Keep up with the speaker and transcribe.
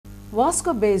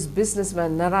Vasco-based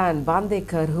businessman Narayan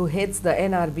Bandekar, who heads the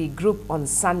NRB group on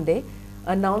Sunday,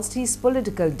 announced his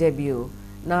political debut.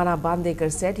 Nara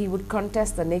Bandekar said he would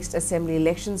contest the next assembly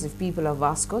elections if people of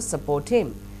Vasco support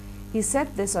him. He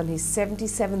said this on his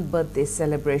 77th birthday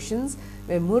celebrations,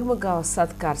 where Murmugao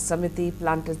Satkar Samiti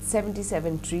planted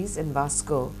 77 trees in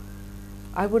Vasco.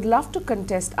 I would love to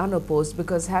contest unopposed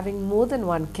because having more than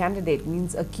one candidate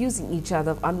means accusing each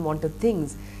other of unwanted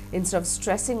things instead of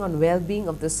stressing on well-being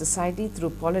of the society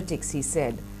through politics, he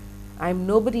said. I am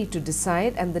nobody to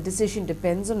decide and the decision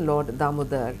depends on Lord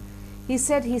Damodar. He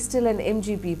said he's still an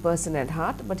MGP person at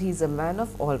heart, but he's a man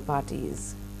of all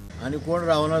parties. आणि कोण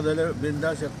रावना जाल्यार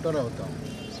बिंदास एकटो रावता.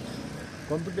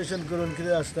 Competition करून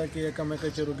कितें आसता की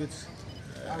एकामेकाचेर उगीच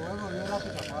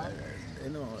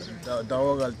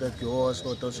दावो घालतात की हो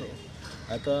असो तसो.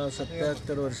 आता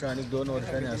 77 वर्सां आनी 2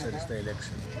 वर्सांनी आसा दिसता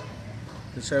इलेक्शन.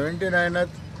 79त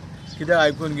कितें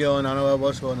आयकून घेवन नाना बाब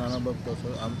असो नाना बाब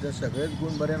तसो. आमचे सगळेच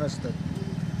गुण बरे नासतात.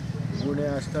 गुण हे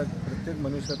असतात, प्रत्येक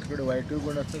मनशात कडेन वायटूय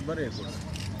गुण असतात, बरे गुण.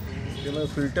 ते मागीर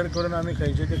फिल्टर करून आमी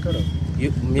खंयचे ते करप.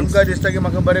 तुमकां दिसता की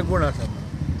म्हाका बरे गुण आसात,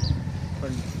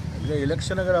 पण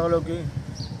इलेक्शनाक रावलो की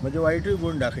म्हजे वायटूय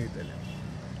गुण दाखयतले.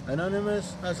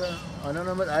 अनोनिमस आसा,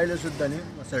 अनोनिमस आयले सुद्दां न्ही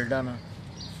सल्टाना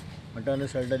म्हणटा आनी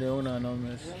सल्टान येवं ना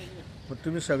अनोनिमस.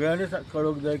 तुम्ही सगळ्यांनी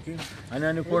कळोवंक जाय की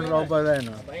आनी कोण रावपाक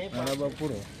जायना. नाना बाब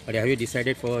पुरो. But have you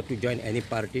decided to join any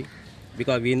party?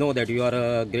 Because we know that you are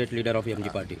a great leader of MG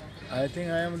party. I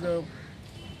think I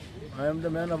am the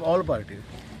man of all parties.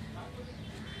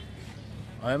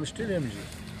 I am still MG,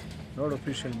 not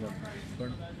official member.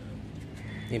 But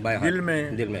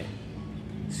दिल में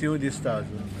शिव दिसता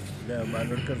अजून.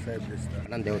 बांदोडकर साहेब दिसता.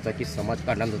 आनंद देवता की समाज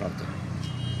कारणांत रावता.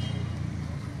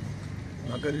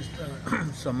 म्हाका दिसता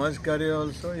समाजकार्य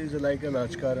ऑल्सो इज लायक अ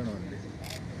राजकारण ओनली.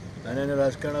 आनी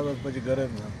राजकारणाक वचपाची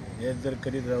गरज ना. हेच जर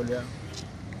करीत रावल्या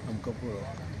आमकां पुरो.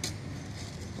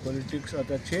 पॉलिटिक्स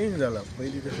आतां चेंज जाला.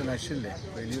 पयलीं तशें नाशिल्लें.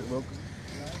 पयलीं लोक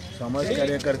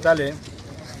समाजकार्य करताले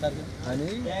आनी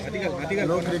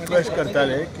लोक रिक्वेस्ट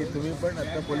करताले की तुमी पण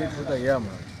आतां पॉलिटिक्सांत या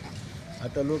म्हणून.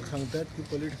 आतां लोक सांगतात की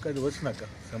पॉलिटिक्सांत वच नाका,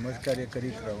 समाजकार्य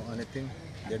करीत राव. आनी think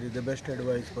that is the best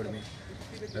advice for me.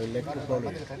 I would like to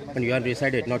follow it. But you have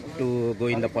decided not to go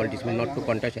in the politics, not to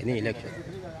contest any election.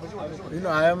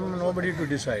 I am nobody to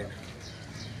decide.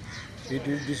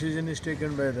 Decision is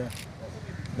taken by the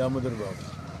Damodar Baba.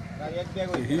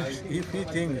 If he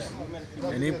thinks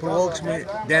and he provokes me,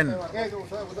 then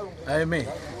I may.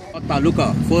 Taluka,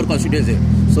 4 constituencies.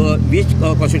 So which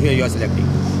constituency you are selecting?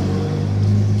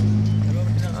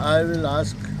 I will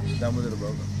ask Damodar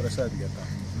Baba, Prasad Geta.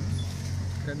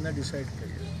 Then decide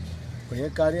करें. हे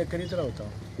कार्य करीत रावता.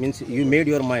 Means you made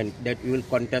your mind that you will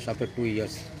contest after 2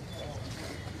 years.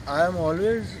 I am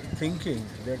always thinking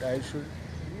that I should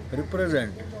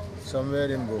represent somewhere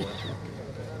in Goa.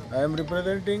 I am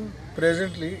representing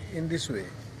presently in this way.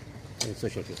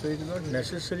 So it is not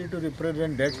necessary to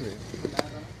represent that way.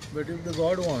 But if the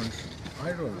God wants,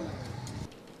 I don't know.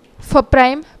 For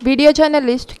Prime, video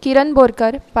journalist Kiran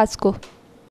Borkar, Pasco.